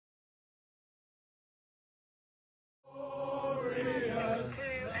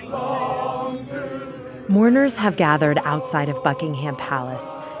Mourners have gathered outside of Buckingham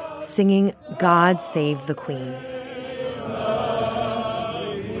Palace, singing "God Save the Queen."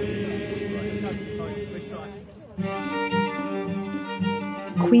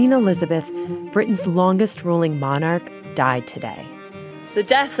 Queen Elizabeth, Britain's longest-ruling monarch, died today. The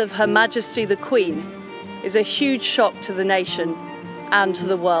death of Her Majesty the Queen is a huge shock to the nation and to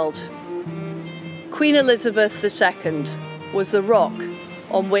the world. Queen Elizabeth II was the rock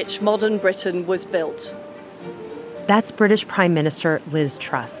on which modern Britain was built. That's British Prime Minister Liz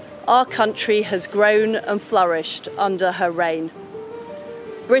Truss. Our country has grown and flourished under her reign.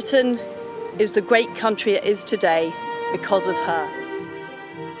 Britain is the great country it is today because of her.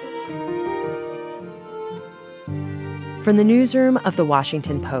 From the newsroom of The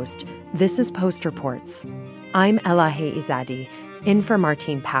Washington Post, this is Post Reports. I'm Elahe Izadi, in for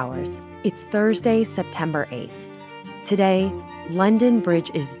Martine Powers. It's Thursday, September 8th. Today, London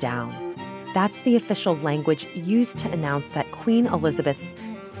Bridge is down. That's the official language used to announce that Queen Elizabeth's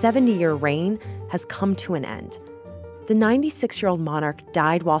 70-year reign has come to an end. The 96-year-old monarch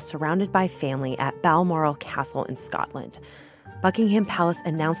died while surrounded by family at Balmoral Castle in Scotland. Buckingham Palace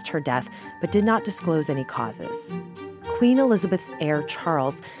announced her death, but did not disclose any causes. Queen Elizabeth's heir,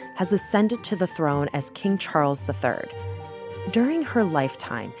 Charles, has ascended to the throne as King Charles III. During her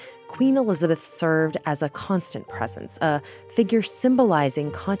lifetime, Queen Elizabeth served as a constant presence, a figure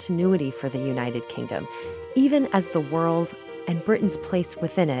symbolizing continuity for the United Kingdom, even as the world and Britain's place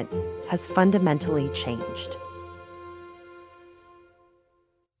within it has fundamentally changed.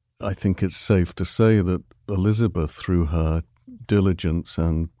 I think it's safe to say that Elizabeth, through her diligence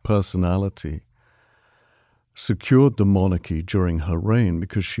and personality, secured the monarchy during her reign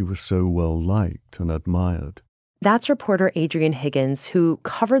because she was so well liked and admired. That's reporter Adrian Higgins, who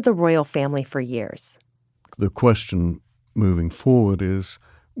covered the royal family for years. The question moving forward is,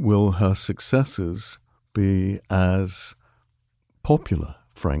 will her successors be as popular,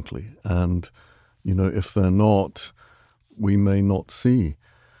 frankly? And, if they're not, we may not see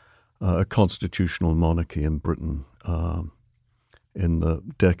a constitutional monarchy in Britain in the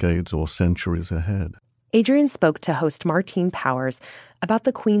decades or centuries ahead. Adrian spoke to host Martine Powers about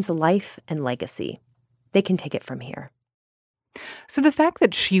the Queen's life and legacy. They can take it from here. So the fact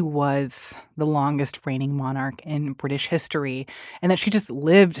that she was the longest reigning monarch in British history and that she just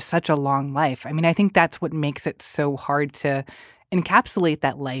lived such a long life, I think that's what makes it so hard to encapsulate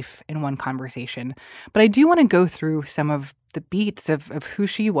that life in one conversation. But I do want to go through some of the beats of who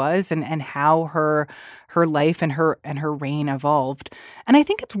she was and how her life and her reign evolved. And I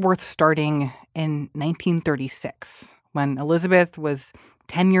think it's worth starting in 1936 when Elizabeth was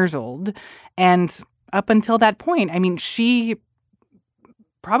 10 years old. And up until that point, she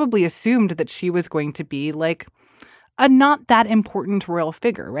probably assumed that she was going to be like a not that important royal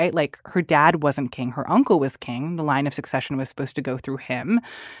figure, right? Like her dad wasn't king, her uncle was king. The line of succession was supposed to go through him.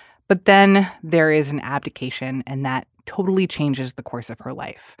 But then there is an abdication, and that totally changes the course of her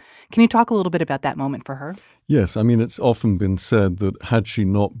life. Can you talk a little bit about that moment for her? Yes, it's often been said that had she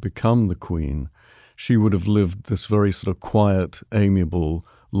not become the Queen, she would have lived this very sort of quiet, amiable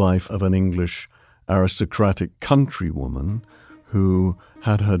life of an English aristocratic countrywoman who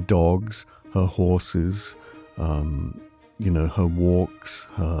had her dogs, her horses, her walks,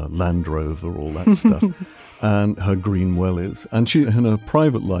 her Land Rover, all that stuff, and her green wellies. And she, in her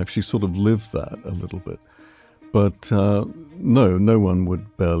private life, she sort of lived that a little bit. But no one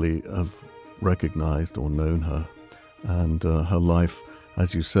would barely have recognized or known her. And her life,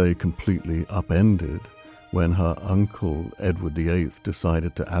 as you say, completely upended when her uncle, Edward VIII,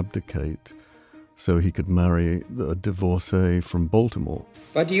 decided to abdicate so he could marry a divorcee from Baltimore.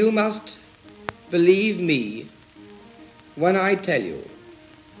 But you must believe me when I tell you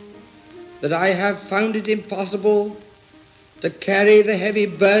that I have found it impossible to carry the heavy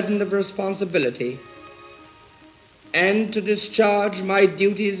burden of responsibility and to discharge my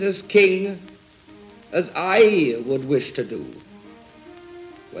duties as king as I would wish to do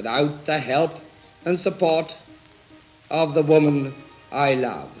without the help and support of the woman I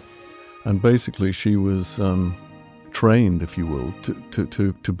love. And basically she was trained, if you will,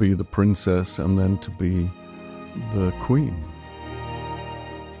 to be the princess and then to be the queen.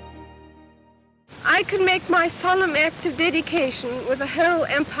 I can make my solemn act of dedication with the whole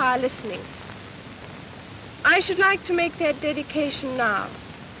empire listening. I should like to make that dedication now.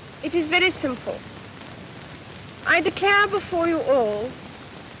 It is very simple. I declare before you all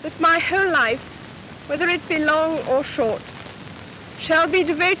that my whole life, whether it be long or short, shall be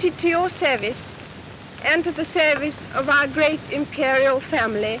devoted to your service and to the service of our great imperial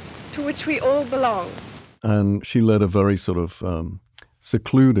family to which we all belong. And she led a very sort of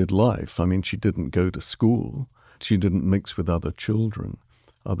secluded life. I mean, she didn't go to school. She didn't mix with other children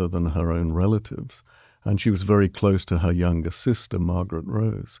other than her own relatives. And she was very close to her younger sister, Margaret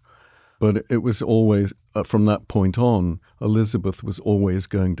Rose. But it was always, from that point on, Elizabeth was always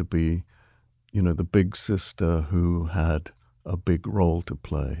going to be, the big sister who had a big role to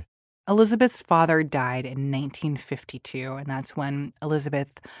play. Elizabeth's father died in 1952, and that's when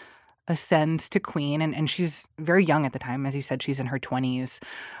Elizabeth ascends to queen, and she's very young at the time. As you said, she's in her 20s.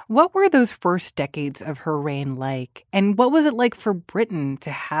 What were those first decades of her reign like? And what was it like for Britain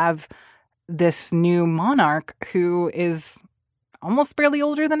to have this new monarch who is almost barely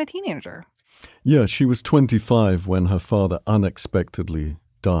older than a teenager? Yeah, she was 25 when her father unexpectedly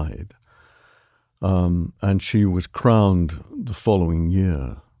died. And she was crowned the following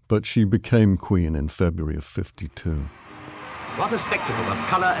year. But she became queen in February of 52. What a spectacle of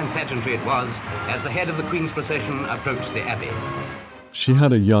colour and pageantry it was as the head of the Queen's procession approached the Abbey. She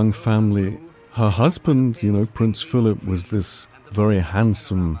had a young family. Her husband, Prince Philip, was this very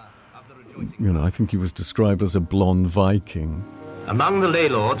handsome, I think he was described as a blonde Viking. Among the lay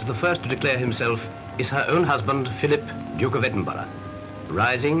lords, the first to declare himself is her own husband, Philip, Duke of Edinburgh.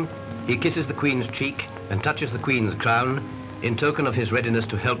 Rising, he kisses the Queen's cheek and touches the Queen's crown in token of his readiness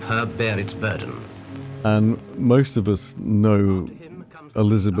to help her bear its burden. And most of us know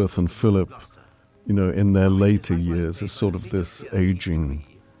Elizabeth and Philip, in their later years as sort of this aging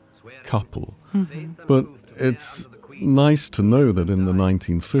couple. Mm-hmm. But it's nice to know that in the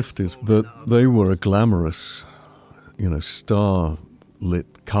 1950s that they were a glamorous,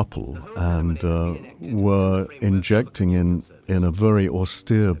 star-lit couple and were injecting in a very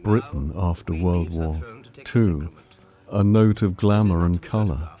austere Britain after World War II a note of glamour and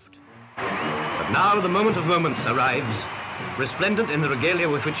colour. But now the moment of moments arrives. Resplendent in the regalia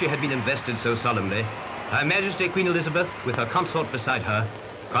with which she had been invested so solemnly, Her Majesty Queen Elizabeth, with her consort beside her,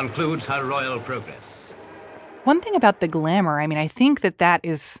 concludes her royal progress. One thing about the glamour, I think that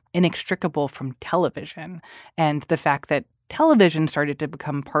is inextricable from television, and the fact that television started to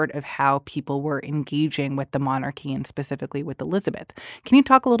become part of how people were engaging with the monarchy and specifically with Elizabeth. Can you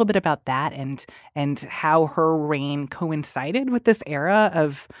talk a little bit about that and how her reign coincided with this era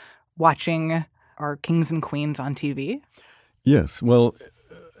of watching our kings and queens on TV? Yes. Well,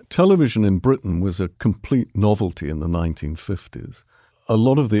 television in Britain was a complete novelty in the 1950s. A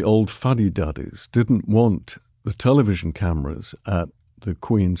lot of the old fuddy-duddies didn't want the television cameras at the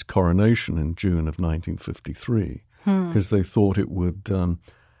Queen's coronation in June of 1953. Because they thought it would,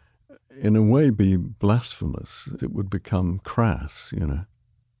 in a way, be blasphemous. It would become crass,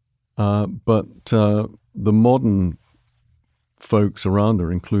 But the modern folks around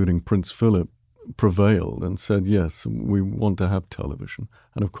her, including Prince Philip, prevailed and said, yes, we want to have television.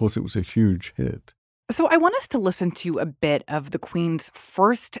 And, of course, it was a huge hit. So I want us to listen to a bit of the Queen's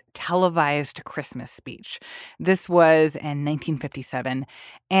first televised Christmas speech. This was in 1957,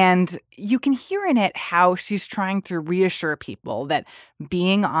 and you can hear in it how she's trying to reassure people that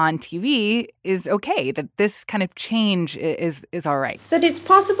being on TV is okay, that this kind of change is all right. That it's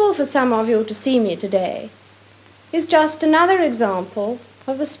possible for some of you to see me today is just another example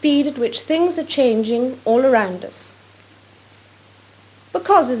of the speed at which things are changing all around us.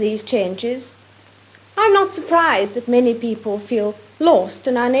 Because of these changes, I'm not surprised that many people feel lost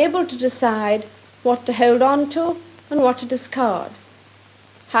and unable to decide what to hold on to and what to discard,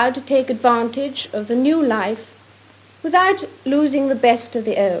 how to take advantage of the new life without losing the best of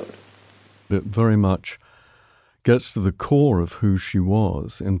the old. It very much gets to the core of who she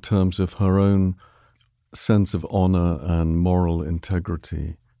was in terms of her own sense of honor and moral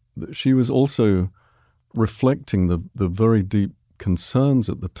integrity. She was also reflecting the very deep concerns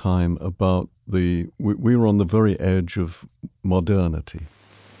at the time about we were on the very edge of modernity.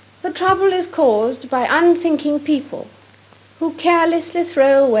 The trouble is caused by unthinking people who carelessly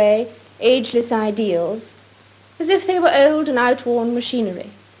throw away ageless ideals as if they were old and outworn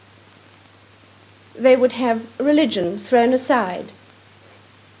machinery. They would have religion thrown aside,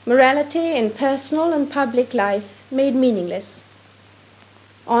 morality in personal and public life made meaningless,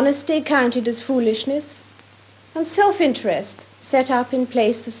 honesty counted as foolishness, and self-interest set up in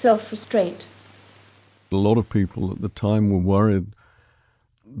place of self-restraint. A lot of people at the time were worried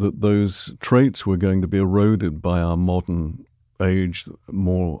that those traits were going to be eroded by our modern age,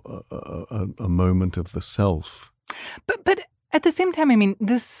 more a moment of the self. But at the same time,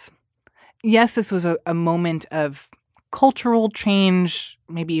 this was a moment of cultural change,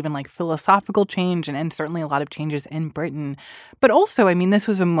 maybe even like philosophical change, and certainly a lot of changes in Britain. But also, this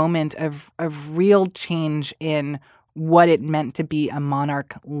was a moment of real change in what it meant to be a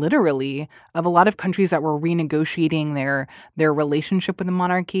monarch, literally, of a lot of countries that were renegotiating their relationship with the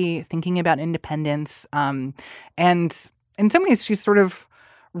monarchy, thinking about independence. And in some ways, she's sort of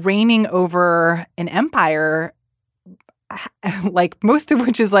reigning over an empire, like most of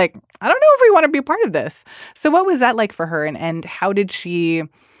which is like, I don't know if we want to be part of this. So what was that like for her? And how did she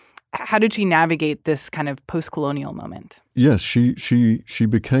navigate this kind of post-colonial moment? Yes, she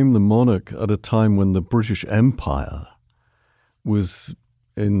became the monarch at a time when the British Empire was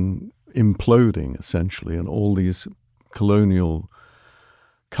imploding, essentially, and all these colonial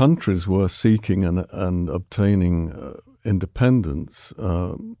countries were seeking and obtaining independence,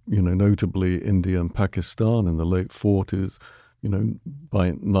 notably India and Pakistan in the late 40s. By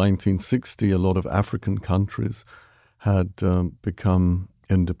 1960, a lot of African countries had become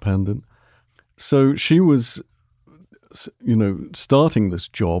independent. So she was, starting this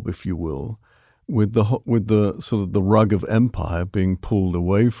job, if you will, with the sort of the rug of empire being pulled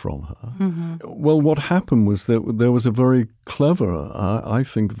away from her. Mm-hmm. Well, what happened was that there was a very clever, I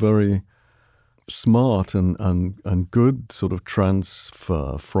think very smart and good sort of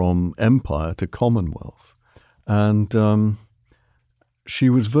transfer from empire to Commonwealth. And she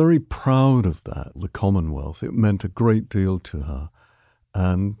was very proud of that, the Commonwealth. It meant a great deal to her.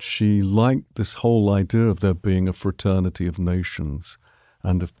 And she liked this whole idea of there being a fraternity of nations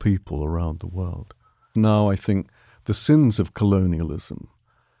and of people around the world. Now I think the sins of colonialism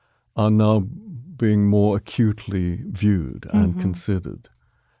are now being more acutely viewed and considered.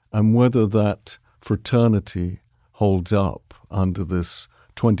 And whether that fraternity holds up under this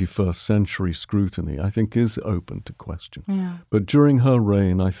 21st century scrutiny, I think is open to question. Yeah. But during her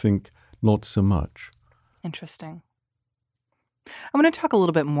reign, I think not so much. Interesting. I want to talk a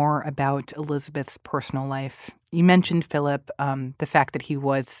little bit more about Elizabeth's personal life. You mentioned Philip, the fact that he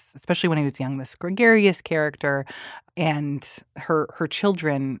was, especially when he was young, this gregarious character, and her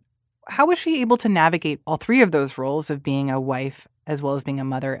children. How was she able to navigate all three of those roles of being a wife, as well as being a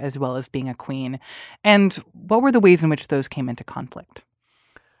mother, as well as being a queen? And what were the ways in which those came into conflict?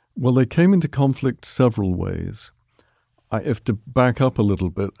 Well, they came into conflict several ways. I have to back up a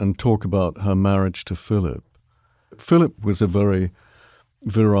little bit and talk about her marriage to Philip. Philip was a very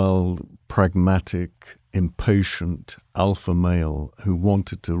virile, pragmatic, impatient alpha male who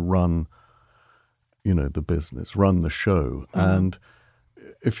wanted to run, the business, run the show. Mm-hmm. And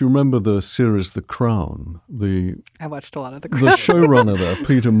if you remember the series The Crown, I watched a lot of The Crown. The showrunner there,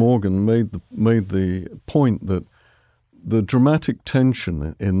 Peter Morgan, made the point that the dramatic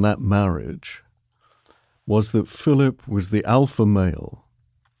tension in that marriage was that Philip was the alpha male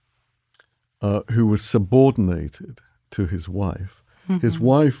who was subordinated to his wife. Mm-hmm. His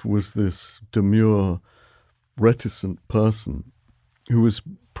wife was this demure, reticent person who was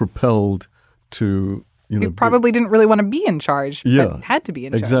propelled to, He probably didn't really want to be in charge, but had to be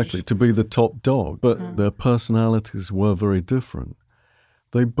in charge. Exactly, to be the top dog. But their personalities were very different.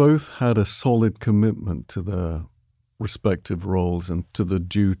 They both had a solid commitment to their respective roles and to the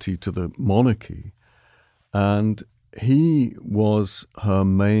duty to the monarchy. And he was her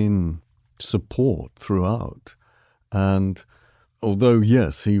main support throughout. And although,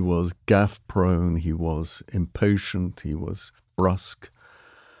 yes, he was gaffe-prone, he was impatient, he was brusque,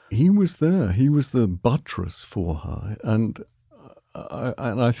 he was there. He was the buttress for her. And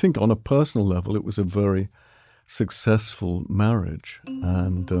I think on a personal level, it was a very successful marriage.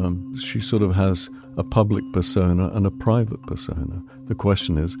 And she sort of has a public persona and a private persona. The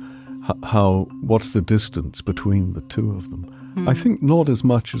question is, what's the distance between the two of them? Mm. I think not as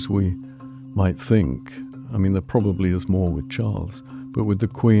much as we might think. I mean, there probably is more with Charles, but with the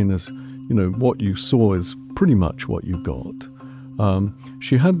Queen, as what you saw is pretty much what you got.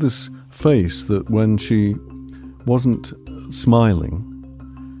 She had this face that when she wasn't smiling,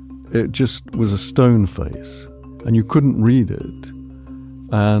 it just was a stone face, and you couldn't read it.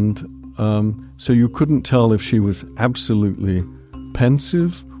 And so you couldn't tell if she was absolutely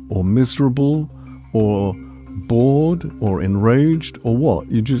pensive or miserable or bored or enraged or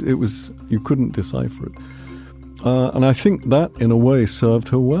what. You couldn't decipher it. And I think that in a way served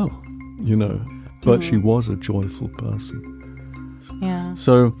her well, but she was a joyful person. Yeah.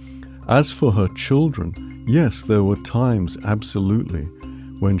 So as for her children, yes, there were times absolutely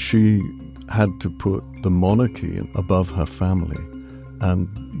when she had to put the monarchy above her family. And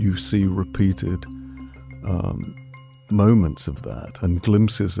you see repeated moments of that and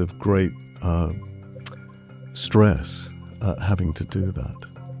glimpses of great stress having to do that.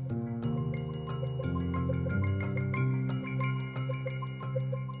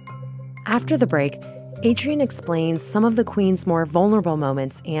 After the break, Adrian explains some of the Queen's more vulnerable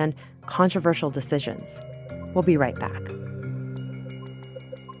moments and controversial decisions. We'll be right back.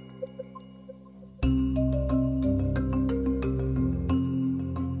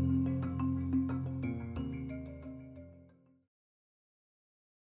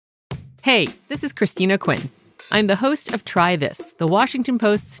 Hey, this is Christina Quinn. I'm the host of Try This, the Washington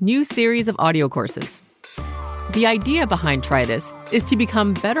Post's new series of audio courses. The idea behind Try This is to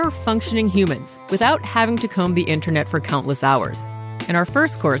become better functioning humans without having to comb the internet for countless hours. In our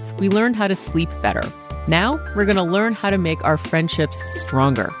first course, we learned how to sleep better. Now, we're going to learn how to make our friendships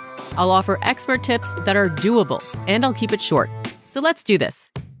stronger. I'll offer expert tips that are doable, and I'll keep it short. So let's do this.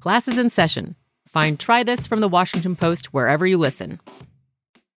 Class is in session. Find Try This from the Washington Post wherever you listen.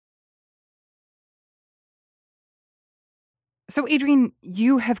 So, Adrienne,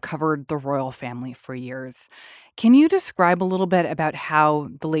 you have covered the royal family for years. Can you describe a little bit about how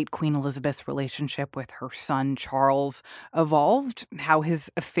the late Queen Elizabeth's relationship with her son Charles evolved, how his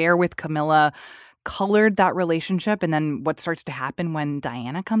affair with Camilla colored that relationship, and then what starts to happen when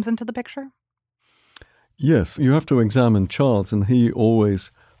Diana comes into the picture? Yes, you have to examine Charles, and he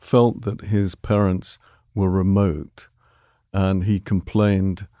always felt that his parents were remote, and he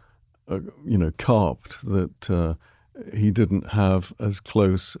complained, carped that he didn't have as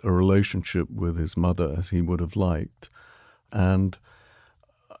close a relationship with his mother as he would have liked. And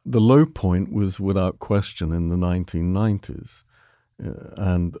the low point was, without question, in the 1990s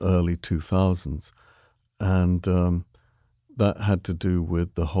and early 2000s. And that had to do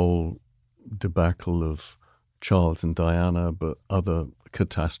with the whole debacle of Charles and Diana, but other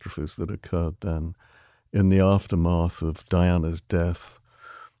catastrophes that occurred then. In the aftermath of Diana's death,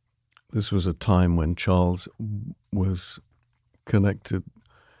 this was a time when Charles was connected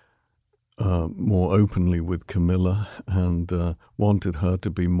more openly with Camilla and wanted her to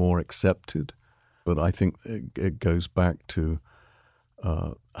be more accepted. But I think it goes back to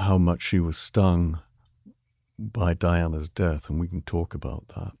how much she was stung by Diana's death, and we can talk about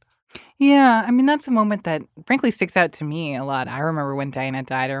that. Yeah, I mean, that's a moment that frankly sticks out to me a lot. I remember when Diana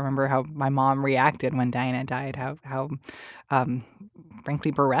died. I remember how my mom reacted when Diana died, how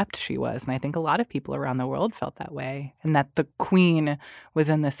frankly bereft she was. And I think a lot of people around the world felt that way, and that the Queen was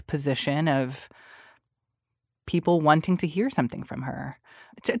in this position of people wanting to hear something from her.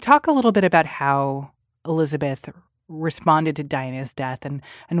 Talk a little bit about how Elizabeth responded to Diana's death and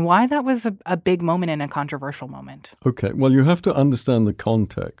why that was a big moment and a controversial moment. Okay, well, you have to understand the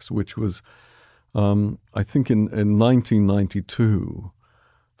context, which was, I think in 1992,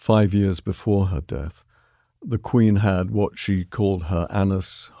 5 years before her death, the Queen had what she called her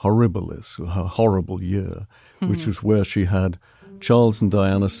annus horribilis, or her horrible year, which was where she had Charles and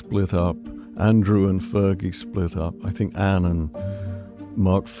Diana split up, Andrew and Fergie split up, I think Anne and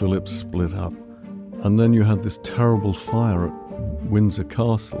Mark Phillips split up. And then you had this terrible fire at Windsor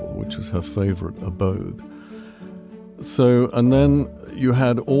Castle, which was her favorite abode. So, and then you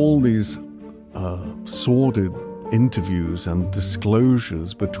had all these sordid interviews and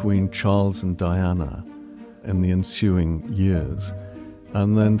disclosures between Charles and Diana in the ensuing years.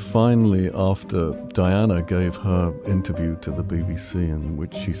 And then finally, after Diana gave her interview to the BBC, in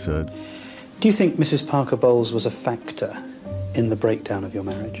which she said, "Do you think Mrs. Parker Bowles was a factor in the breakdown of your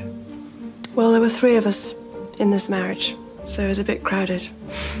marriage?" Well, there were 3 of us in this marriage, so it was a bit crowded.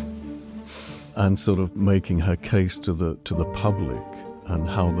 And sort of making her case to the public and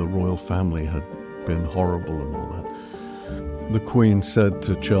how the royal family had been horrible and all that. The Queen said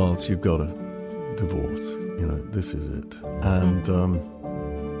to Charles, "You've got to divorce, this is it." And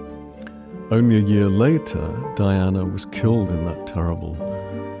only a year later, Diana was killed in that terrible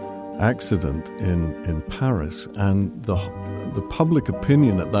accident in Paris, and the public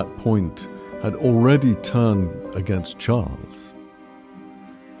opinion at that point had already turned against Charles.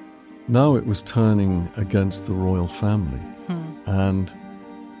 Now it was turning against the royal family. And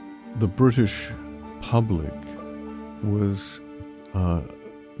the British public was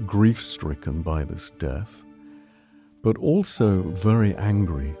grief-stricken by this death, but also very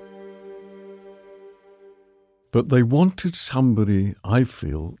angry. But they wanted somebody, I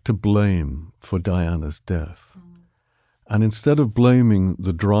feel, to blame for Diana's death. And instead of blaming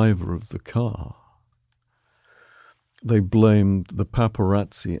the driver of the car, they blamed the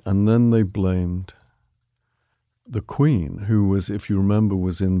paparazzi, and then they blamed the Queen, who was, if you remember,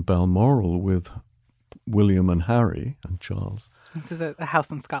 was in Balmoral with William and Harry and Charles. This is a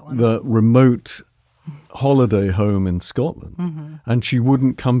house in Scotland. The remote holiday home in Scotland. And she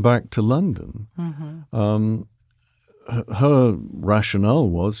wouldn't come back to London. Her rationale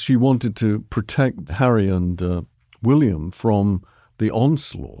was she wanted to protect Harry and William from the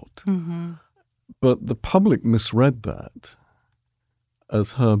onslaught. But the public misread that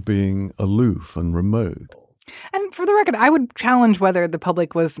as her being aloof and remote. And for the record, I would challenge whether the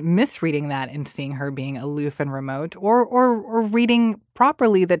public was misreading that and seeing her being aloof and remote, or reading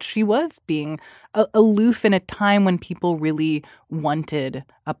properly that she was being aloof in a time when people really wanted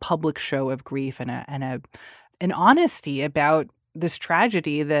a public show of grief and an honesty about this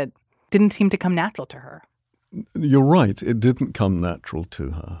tragedy that didn't seem to come natural to her. You're right. It didn't come natural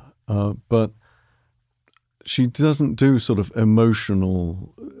to her. But she doesn't do sort of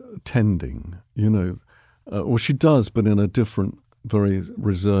emotional tending, or she does, but in a different, very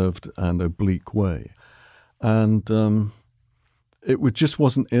reserved and oblique way. And it just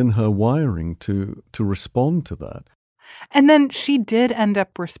wasn't in her wiring to respond to that. And then she did end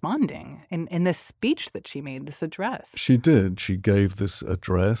up responding in this speech that she made, this address. She did. She gave this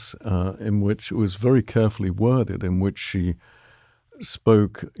address in which it was very carefully worded, in which she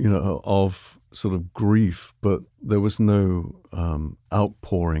spoke, of sort of grief, but there was no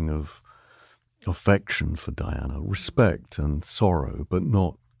outpouring of affection for Diana, respect and sorrow, but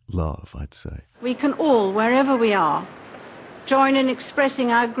not love, I'd say. We can all, wherever we are, join in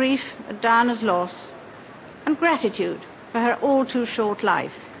expressing our grief at Diana's loss and gratitude for her all too short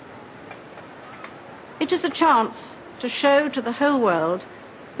life. It is a chance to show to the whole world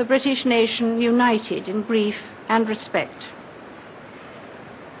the British nation united in grief and respect.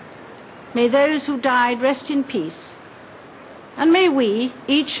 May those who died rest in peace, and may we,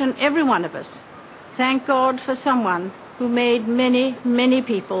 each and every one of us, thank God for someone who made many, many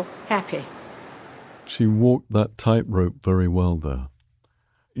people happy. She walked that tightrope very well there.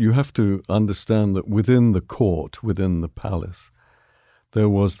 You have to understand that within the court, within the palace, there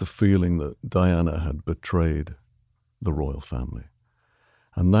was the feeling that Diana had betrayed the royal family.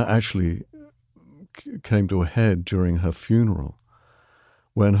 And that actually came to a head during her funeral,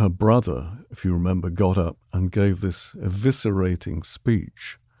 when her brother, if you remember, got up and gave this eviscerating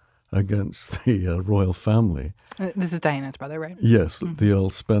speech against the royal family. This is Diana's brother, right? Yes, the Earl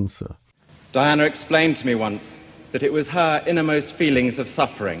Spencer. Diana explained to me once that it was her innermost feelings of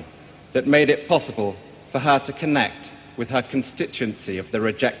suffering that made it possible for her to connect with her constituency of the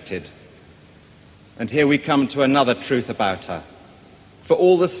rejected. And here we come to another truth about her. For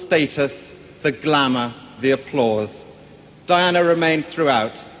all the status, the glamour, the applause, Diana remained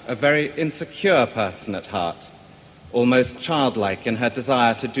throughout a very insecure person at heart, almost childlike in her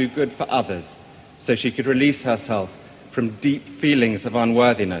desire to do good for others so she could release herself from deep feelings of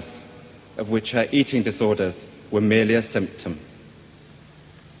unworthiness, of which her eating disorders were merely a symptom.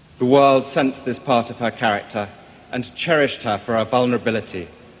 The world sensed this part of her character and cherished her for her vulnerability,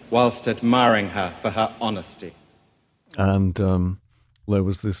 whilst admiring her for her honesty. And there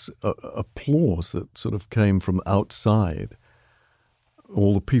was this applause that sort of came from outside,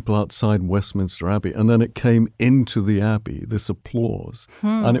 all the people outside Westminster Abbey, and then it came into the Abbey, this applause.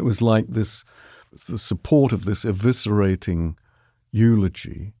 And it was like this, the support of this eviscerating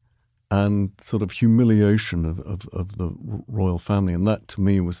eulogy and sort of humiliation of the royal family. And that, to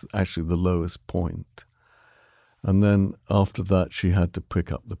me, was actually the lowest point. And then after that, she had to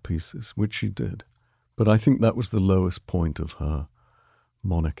pick up the pieces, which she did. But I think that was the lowest point of her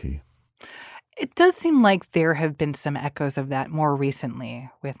monarchy. It does seem like there have been some echoes of that more recently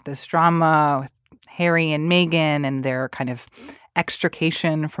with this drama with Harry and Meghan and their kind of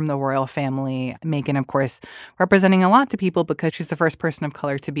extrication from the royal family. Meghan, of course, representing a lot to people because she's the first person of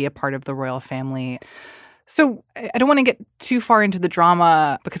color to be a part of the royal family. So I don't want to get too far into the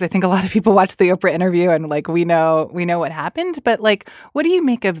drama because I think a lot of people watched the Oprah interview and we know what happened. But what do you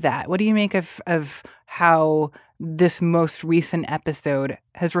make of that? What do you make of how this most recent episode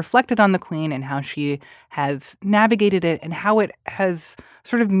has reflected on the Queen and how she has navigated it and how it has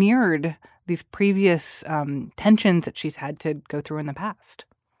sort of mirrored these previous tensions that she's had to go through in the past?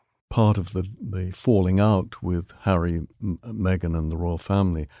 Part of the falling out with Harry, Meghan and the royal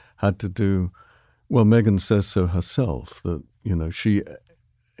family had to do, well, Meghan says so herself, that, she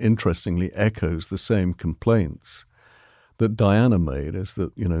interestingly echoes the same complaints that Diana made, is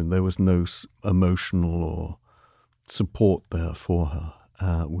that, there was no emotional or support there for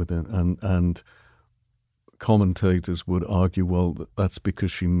her within, and commentators would argue, well, that's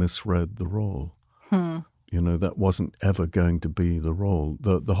because she misread the role. That wasn't ever going to be the role.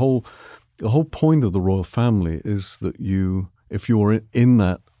 The whole point of the royal family is that if you're in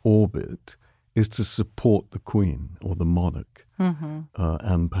that orbit, is to support the Queen or the monarch,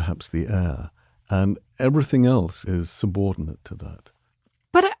 and perhaps the heir, and everything else is subordinate to that.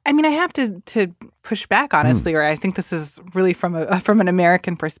 But I have to push back, honestly, or I think this is really from an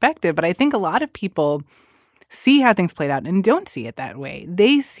American perspective. But I think a lot of people see how things played out and don't see it that way.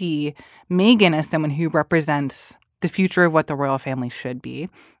 They see Meghan as someone who represents the future of what the royal family should be,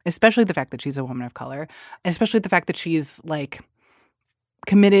 especially the fact that she's a woman of color, and especially the fact that she's like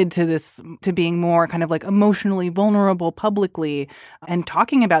committed to this, to being more kind of like emotionally vulnerable publicly and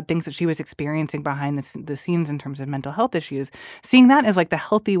talking about things that she was experiencing behind the scenes in terms of mental health issues, seeing that as like the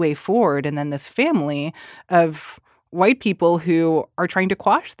healthy way forward. And then this family of white people who are trying to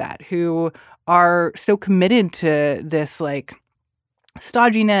quash that, who are so committed to this like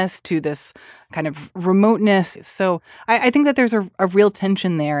stodginess, to this kind of remoteness. So I think that there's a real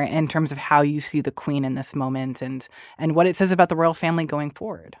tension there in terms of how you see the Queen in this moment and what it says about the royal family going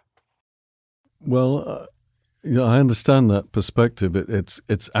forward. Well, I understand that perspective.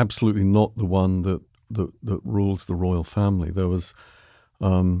 It's absolutely not the one that rules the royal family. There was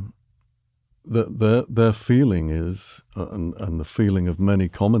their feeling is, and the feeling of many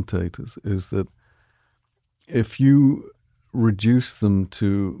commentators is that if you reduce them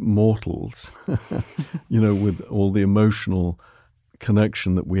to mortals, with all the emotional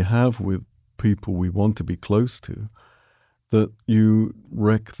connection that we have with people we want to be close to, that you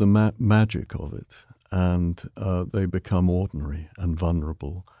wreck the magic of it, and they become ordinary and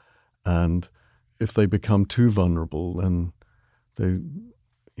vulnerable. And if they become too vulnerable, then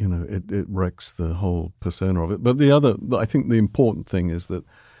it wrecks the whole persona of it. But I think the important thing is that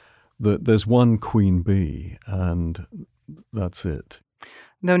there's one Queen Bee, and that's it.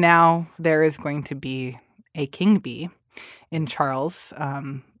 Though now there is going to be a King Bee in Charles,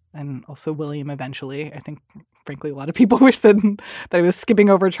 and also William eventually. I think, frankly, a lot of people wish that I was skipping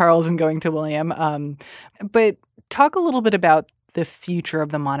over Charles and going to William. But talk a little bit about the future of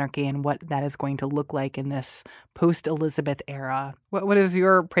the monarchy and what that is going to look like in this post-Elizabeth era. What is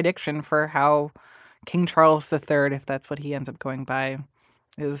your prediction for how King Charles III, if that's what he ends up going by,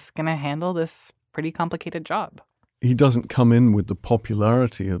 is going to handle this pretty complicated job? He doesn't come in with the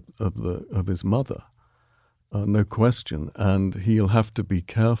popularity of his mother, no question, and he'll have to be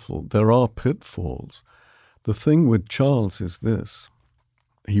careful. There are pitfalls. The thing with Charles is this: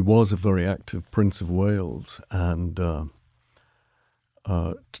 he was a very active Prince of Wales and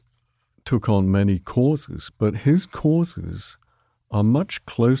took on many causes, but his causes are much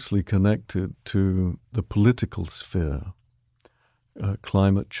closely connected to the political sphere,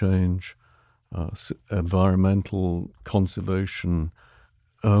 climate change, environmental conservation,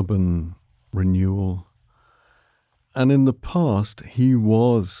 urban renewal. And in the past, he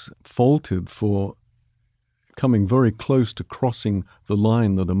was faulted for coming very close to crossing the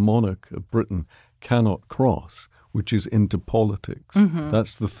line that a monarch of Britain cannot cross, which is into politics. Mm-hmm.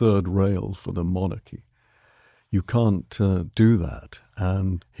 That's the third rail for the monarchy. You can't do that.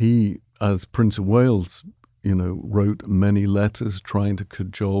 And he, as Prince of Wales, wrote many letters trying to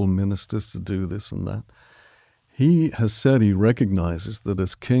cajole ministers to do this and that. He has said he recognizes that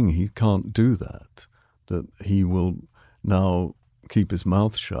as king he can't do that he will now keep his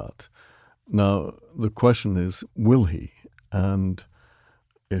mouth shut. Now, the question is, will he? And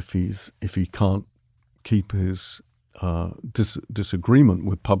if he can't keep his disagreement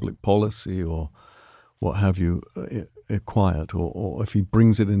with public policy or what have you quiet, or if he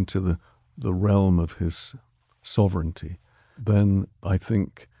brings it into the realm of his sovereignty, then I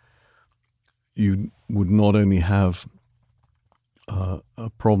think you would not only have a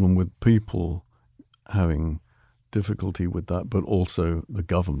problem with people having difficulty with that, but also the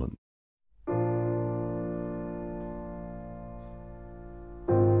government.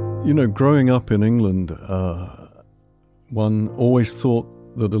 Growing up in England, one always thought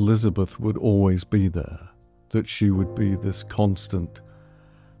that Elizabeth would always be there, that she would be this constant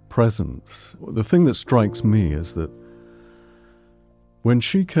presence. The thing that strikes me is that when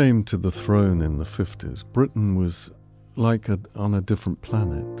she came to the throne in the 50s, Britain was like on a different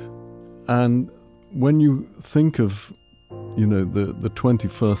planet. And when you think of, the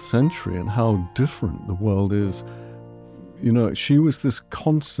 21st century and how different the world is, she was this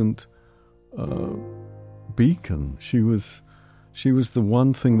constant beacon. She was the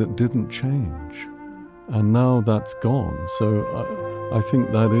one thing that didn't change. And now that's gone. So I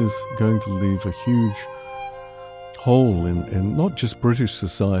think that is going to leave a huge hole in not just British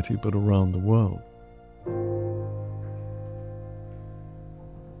society, but around the world.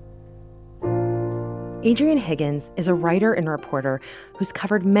 Adrian Higgins is a writer and reporter who's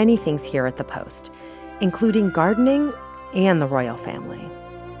covered many things here at The Post, including gardening and the royal family.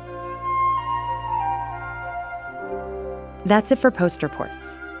 That's it for Post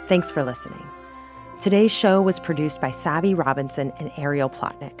Reports. Thanks for listening. Today's show was produced by Sabby Robinson and Ariel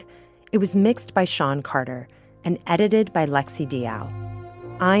Plotnick. It was mixed by Sean Carter and edited by Lexi Diao.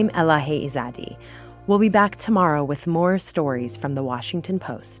 I'm Elahe Izadi. We'll be back tomorrow with more stories from The Washington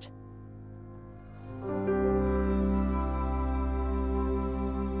Post.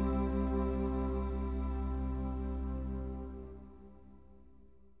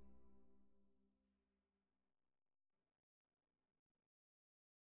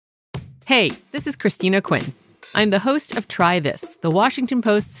 Hey, this is Christina Quinn. I'm the host of Try This, the Washington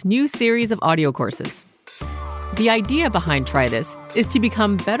Post's new series of audio courses. The idea behind Try This is to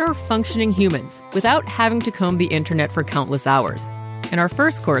become better functioning humans without having to comb the internet for countless hours. In our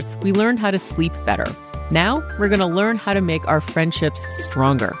first course, we learned how to sleep better. Now, we're going to learn how to make our friendships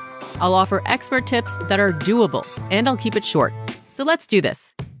stronger. I'll offer expert tips that are doable, and I'll keep it short. So let's do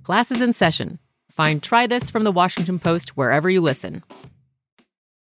this. Class is in session. Find Try This from the Washington Post wherever you listen.